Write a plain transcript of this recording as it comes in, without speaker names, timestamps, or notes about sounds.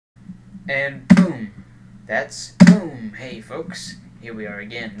And boom. That's boom. Hey folks, here we are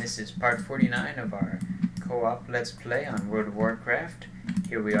again. This is part 49 of our co-op Let's Play on World of Warcraft.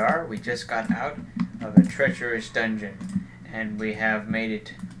 Here we are. We just got out of a treacherous dungeon, and we have made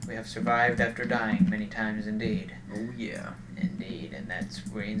it. We have survived after dying many times indeed. Oh yeah. Indeed, and that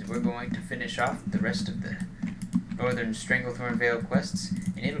means we're going to finish off the rest of the Northern Stranglethorn Vale quests,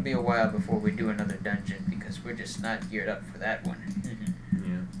 and it'll be a while before we do another dungeon because we're just not geared up for that one.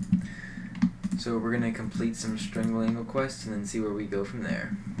 Yeah. So we're gonna complete some Strangle quests and then see where we go from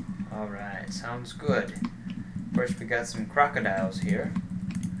there. Alright, sounds good. Of course, we got some crocodiles here.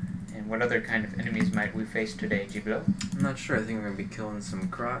 And what other kind of enemies might we face today, Giblo? I'm not sure. I think we're gonna be killing some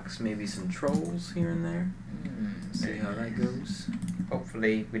crocs, maybe some trolls here and there. See how that goes.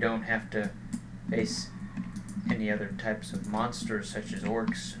 Hopefully we don't have to face any other types of monsters such as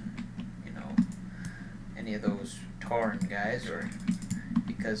orcs, you know, any of those Tauren guys, or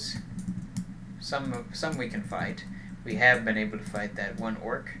because some we can fight. We have been able to fight that one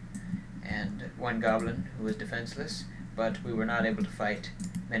orc and one goblin who was defenseless, but we were not able to fight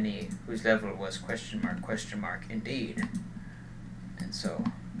many whose level was question mark indeed. And so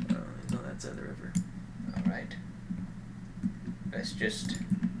no, that's at the river. alright. Let's just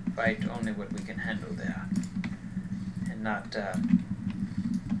fight only what we can handle there. And not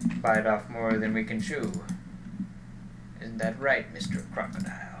bite off more than we can chew. Isn't that right, Mr.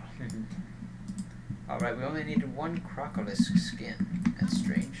 Crocodile? Alright, we only needed one crocolisk skin. That's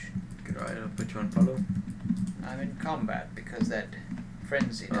strange. Good, alright, I'll put you on follow. I'm in combat because that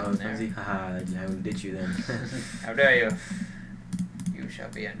frenzy down there. Frenzy? Haha, I will ditch you then. How dare you? You shall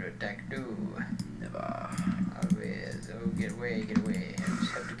be under attack too. Never. Always. Oh, get away, get away. I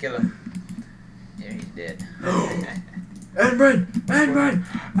just have to kill him. Yeah, he's dead. And run! And run!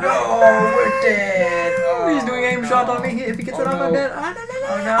 No, we're dead! Oh, he's doing aim shot on me. If he gets it on my bed.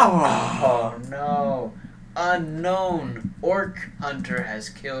 Oh no! Unknown orc hunter has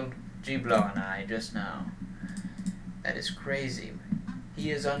killed Giblo and I just now. That is crazy.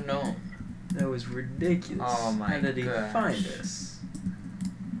 He is unknown. That was ridiculous. Oh my How did he gosh. find us?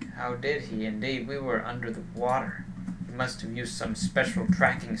 How did he? Indeed, we were under the water. He must have used some special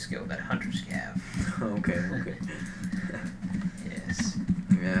tracking skill that hunters have. Okay. Yes.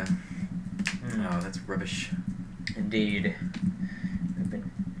 Yeah. Oh, that's rubbish. Indeed. We've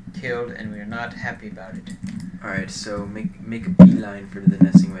been killed and we are not happy about it. Alright, so make a beeline for the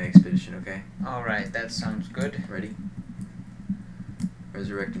Nesting Way expedition, okay? Alright, that sounds good. Ready?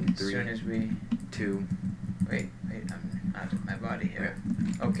 Resurrecting 3, As soon as we... 2. Wait, I'm not in my body here.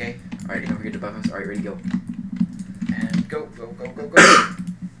 Okay. Alright, don't forget to buff us. Alright, ready, go. And go.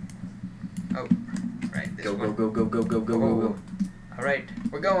 Oh, right, this one. Go. Alright,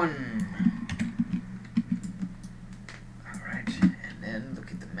 we're going. Alright, and then look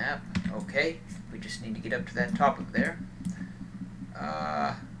at the map. Okay, we just need to get up to that top of there.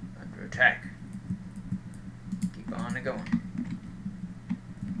 Under attack. Keep on going.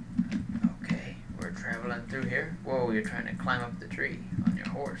 Okay, we're traveling through here. Whoa, you're trying to climb up the tree on your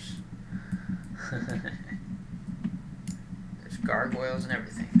horse. There's gargoyles and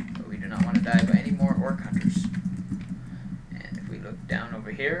everything, but we do not want to die by any more orc hunters. And if we look down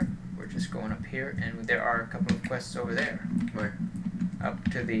over here, we're just going up here, and there are a couple of quests over there. Where? Up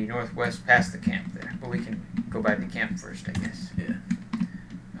to the northwest past the camp there. But we can go by the camp first, I guess. Yeah.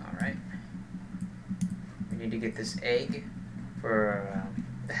 Alright. We need to get this egg for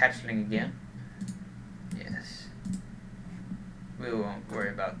the hatchling again. Yes. We won't worry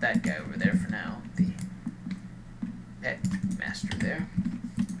about that guy over there for now. The pet master there.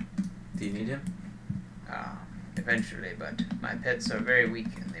 Do you need him? Eventually, but my pets are very weak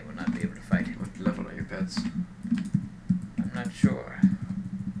and they will not be able to fight him. What level are your pets? I'm not sure.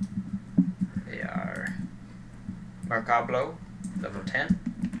 They are Marcablo, level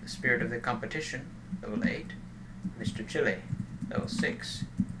 10, the Spirit of the Competition, level 8, Mr. Chili, level 6.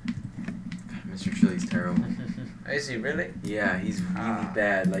 God, Mr. Chili's terrible. Is he really? Yeah, he's really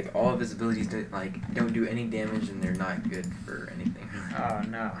bad. Like, all of his abilities don't do any damage, and they're not good for anything. Oh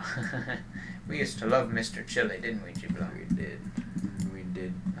no. We used to love Mr. Chili, didn't we, Giblo? We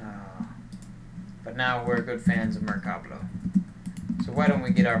did. Oh. But now we're good fans of Marcablo. So why don't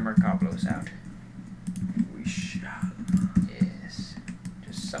we get our Marcablos out? We shall. Yes.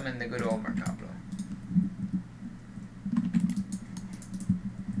 Just summon the good old Marcablo.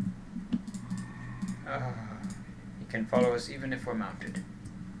 He can follow us even if we're mounted.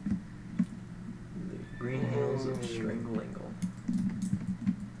 The Green Hills of Strangle.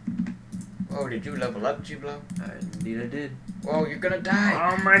 Oh, did you level up, Giblo? Indeed I did. Whoa, you're gonna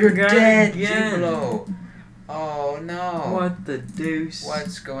die! Oh my You're god! dead, again. Giblo! Oh no. What the deuce?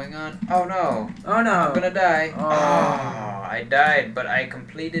 What's going on? Oh no. Oh no. I'm gonna die. Oh. I died, but I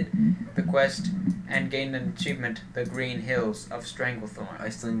completed the quest and gained an achievement, the Green Hills of Stranglethorn. I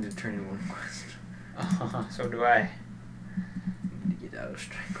still need to turn in one quest. So do I. I need to get out of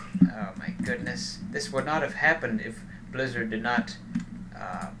Strangle. Oh my goodness. This would not have happened if Blizzard did not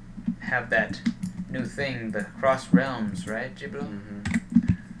have that new thing, the Cross Realms, right, Giblo?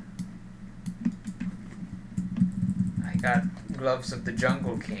 I got Gloves of the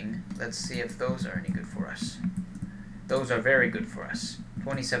Jungle King. Let's see if those are any good for us. Those are very good for us.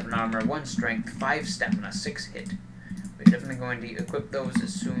 27 armor, 1 strength, 5 stamina, 6 hit. We're definitely going to equip those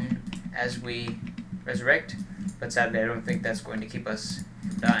as soon as we resurrect, but sadly I don't think that's going to keep us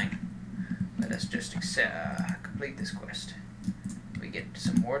from dying. Let us just complete this quest. We get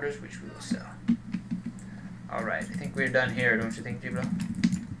some orders which we will sell. Alright, I think we're done here, don't you think, Giblo?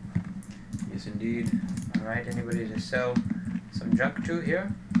 Yes, indeed. Alright, anybody to sell some junk to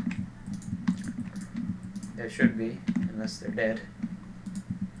here? There should be, unless they're dead.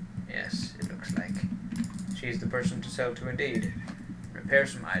 Yes, it looks like. She's the person to sell to indeed. Repair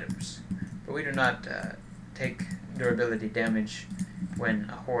some items. But we do not take durability damage when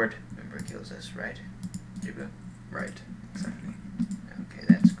a horde member kills us, right? Giblo? Right, exactly. Okay,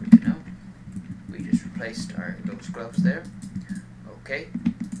 that's good to know. We just replaced those gloves there. Okay.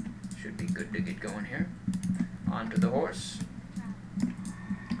 Should be good to get going here. Onto the horse.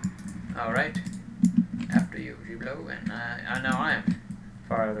 Alright. After you, Giblo. And now I am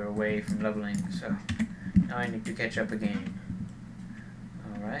farther away from leveling, so now I need to catch up again.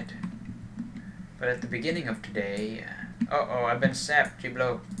 Alright. But at the beginning of today... uh-oh, I've been sapped,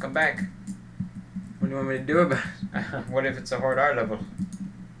 Giblo. Come back. What do you want me to do about it? What if it's a Horde R level?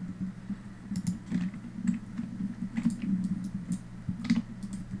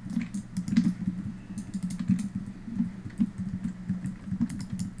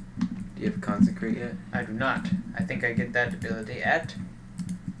 Do you have Consecrate yet? I do not. I think I get that ability at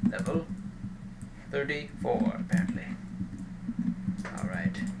level 34, apparently.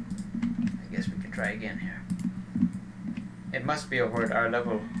 Alright. I guess we can try again here. It must be a Horde R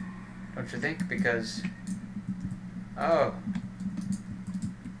level, don't you think? Because... oh.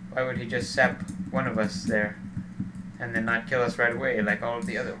 Why would he just sap one of us there and then not kill us right away like all of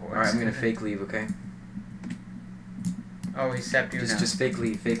the other hordes? Alright, I'm gonna fake leave, okay? Oh, he sapped you now. Just fake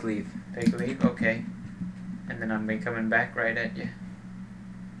leave, fake leave. Fake leave? Okay. And then I'm coming back right at you.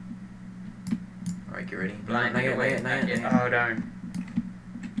 Alright, get ready. Blind Not yet, away. not yet, not yet. Oh, darn.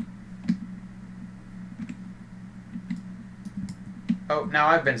 Oh, now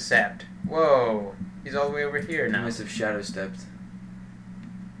I've been sapped. Whoa. He's all the way over here You now. must have shadow stepped.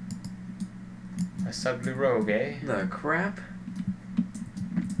 A subtly rogue, eh? The crap?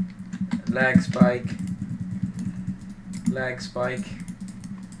 Lag spike. Lag spike.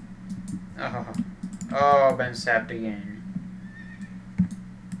 Oh. Oh, been sapped again.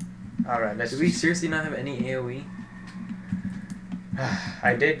 Alright, let's Do we seriously not have any AoE?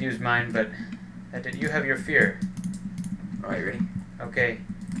 I did use mine, but you have your fear. Alright, ready? Okay.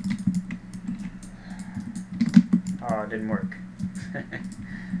 Oh, it didn't work.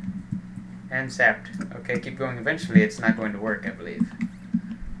 And sapped. Okay, keep going. Eventually it's not going to work, I believe.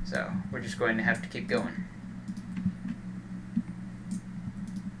 So, we're just going to have to keep going.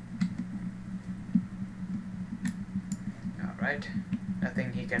 Alright.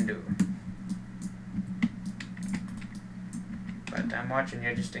 Nothing he can do. But I'm watching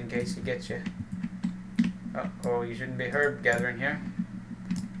you just in case he gets you. Uh-oh, you shouldn't be herb gathering here.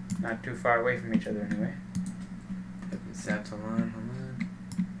 Not too far away from each other anyway. Saps, hold on.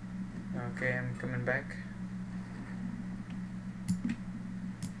 Okay, I'm coming back.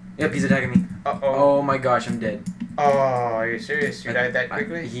 Yep, he's attacking me. Uh-oh. Oh my gosh, I'm dead. Oh, are you serious? You died that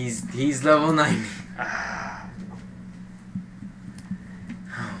quickly? He's level 90. Ah.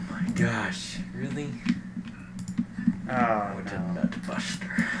 Oh my gosh, really? Oh, What no. a nutbuster.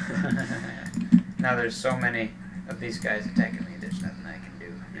 Now there's so many of these guys attacking me, there's nothing I can do.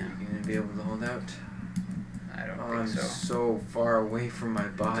 Are you gonna be able to hold out? I don't I'm think so. so far away from my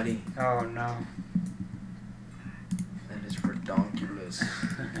body. Oh, no. That is redonkulous.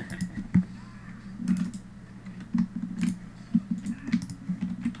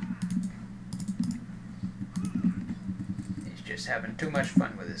 He's just having too much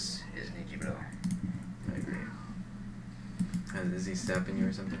fun with this, isn't he, Giblo? I agree. Is he stepping you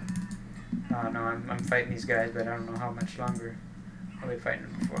or something? Oh, no, I'm fighting these guys, but I don't know how much longer I'll be fighting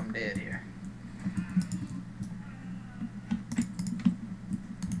them before I'm dead here.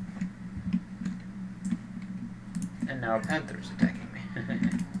 And now a panther's attacking me.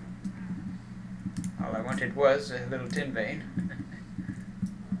 All I what it was, a little tin vein.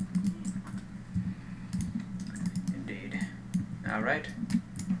 Indeed. Alright.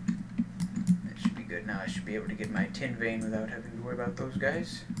 That should be good now. I should be able to get my tin vein without having to worry about those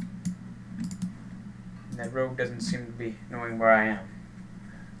guys. And that rogue doesn't seem to be knowing where I am.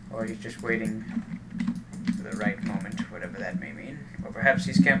 Or he's just waiting for the right moment, whatever that may mean. Or perhaps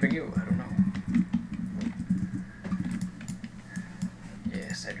he's camping you, I don't know.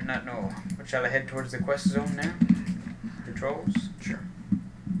 Yes, I do not know. But shall I head towards the quest zone now? The trolls? Sure.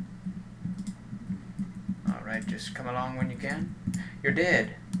 Alright, just come along when you can. You're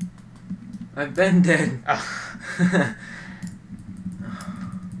dead. I've been dead. Oh.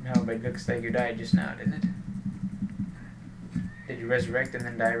 No, but it looks like you died just now, didn't it? Did you resurrect and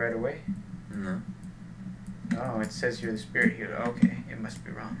then die right away? No. Oh, it says you're the spirit healer. Okay, it must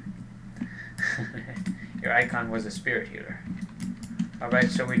be wrong. Your icon was a spirit healer. Alright,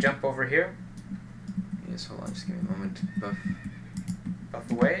 so we jump over here. Yes, hold on, just give me a moment. Buff.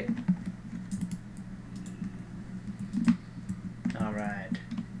 Buff away. Alright.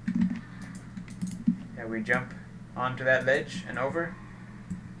 Now we jump onto that ledge and over.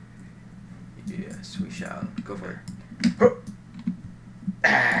 Yes, we shall. Go for it.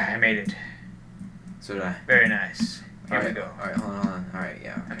 Ah, I made it. So did I. Very nice. Here we go. Alright, hold on. Alright,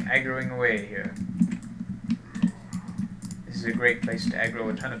 yeah. I'm aggroing away here. This is a great place to aggro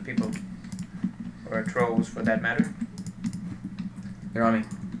a ton of people. Or trolls, for that matter. They're on me.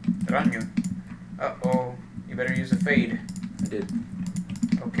 They're on you. Uh-oh. You better use a fade. I did.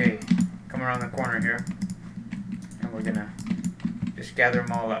 Okay. Come around the corner here. And we're gonna just gather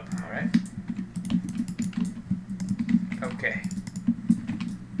them all up, alright? Okay.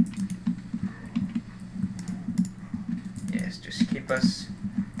 Yes, just keep us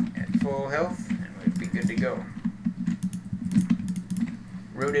at full health and we'll be good to go.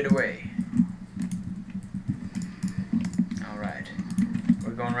 Rooted away. Alright.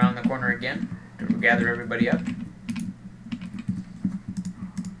 We're going around the corner again to gather everybody up.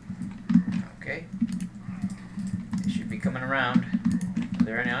 Okay. They should be coming around. Are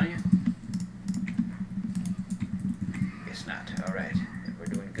there any on you? Guess not. Alright. We're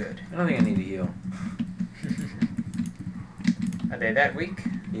doing good. I don't think I need to heal. Are they that weak?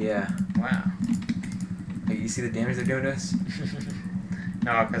 Yeah. Wow. Like, you see the damage they're doing to us?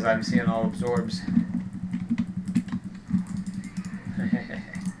 No, because I'm seeing all absorbs.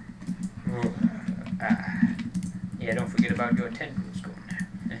 Ooh, yeah, don't forget about your tendrils going there.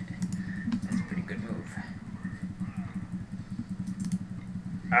 That's a pretty good move.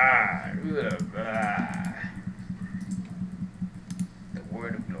 The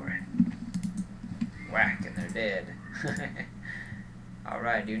word of glory. Whack, and they're dead.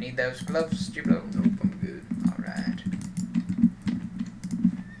 Alright, do you need those gloves, Jiblo? Nope, I'm good. Alright.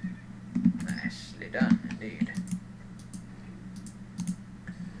 Nicely done, indeed.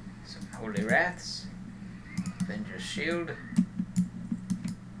 Some holy wraths. Avengers shield.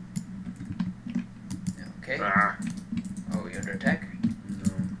 Okay. Ah. Oh, you under attack?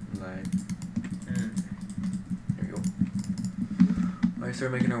 No, lied. There we go. Alright,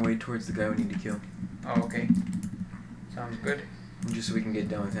 start making our way towards the guy we need to kill. Oh, okay. Sounds good. Just so we can get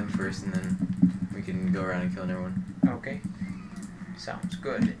done with him first, and then we can go around and kill everyone. Okay. Sounds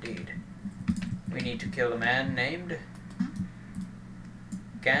good, indeed. We need to kill a man named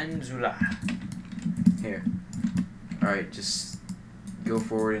Ganzula. Here. Alright, just go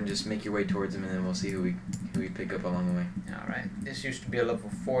forward and just make your way towards him, and then we'll see who we pick up along the way. Alright. This used to be a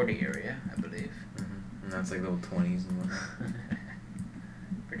level 40 area, I believe. Mm-hmm. And that's like level 20s and whatnot.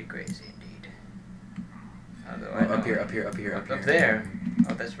 Pretty crazy, indeed. Although Up here. Up there?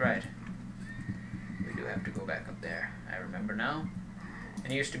 Oh, that's right. We do have to go back up there. I remember now.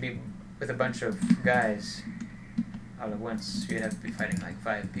 And it used to be with a bunch of guys all at once. You'd have to be fighting like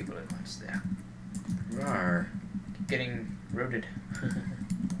 5 people at once there. Rawr. Getting rooted.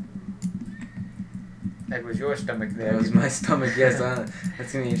 That was your stomach there. That was my stomach, yes.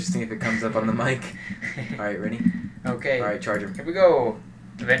 That's going to be interesting if it comes up on the mic. Alright, ready? Okay. Alright, charge him. Here we go.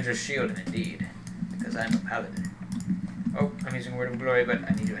 Avenger's shield, indeed. Because I'm a paladin. Oh, I'm using Word of Glory, but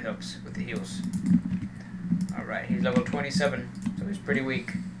I need your helps with the heals. Alright, he's level 27, so he's pretty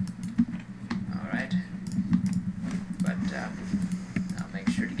weak. Alright. But, I'll make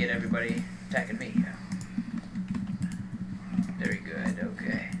sure to get everybody attacking me here. Very good,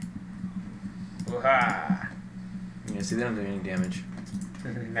 okay. Woo-ha! Yeah, see, they don't do any damage.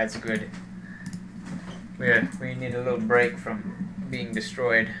 That's good. We need a little break from being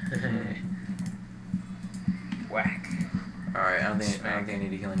destroyed. Whack. Alright, I don't think I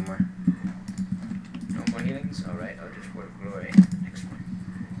need to heal anymore. No more healings? Alright, I'll just Word of Glory. Next one.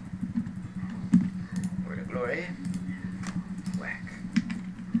 glory. Whack.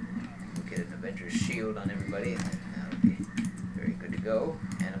 We'll get an Avenger's shield on everybody, and then that'll be very good to go.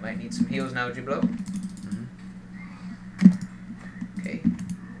 And I might need some heals now, Giblo. Okay.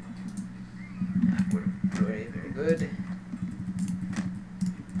 Word of glory, very good.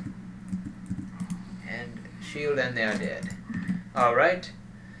 And shield, and they are dead. Alright.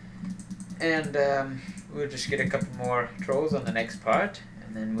 And we'll just get a couple more trolls on the next part,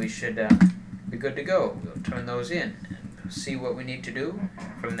 and then we should be good to go. We'll turn those in and see what we need to do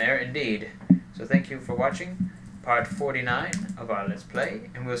from there indeed. So thank you for watching part 49 of our Let's Play,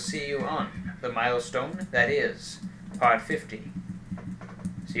 and we'll see you on the milestone that is part 50.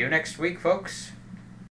 See you next week, folks.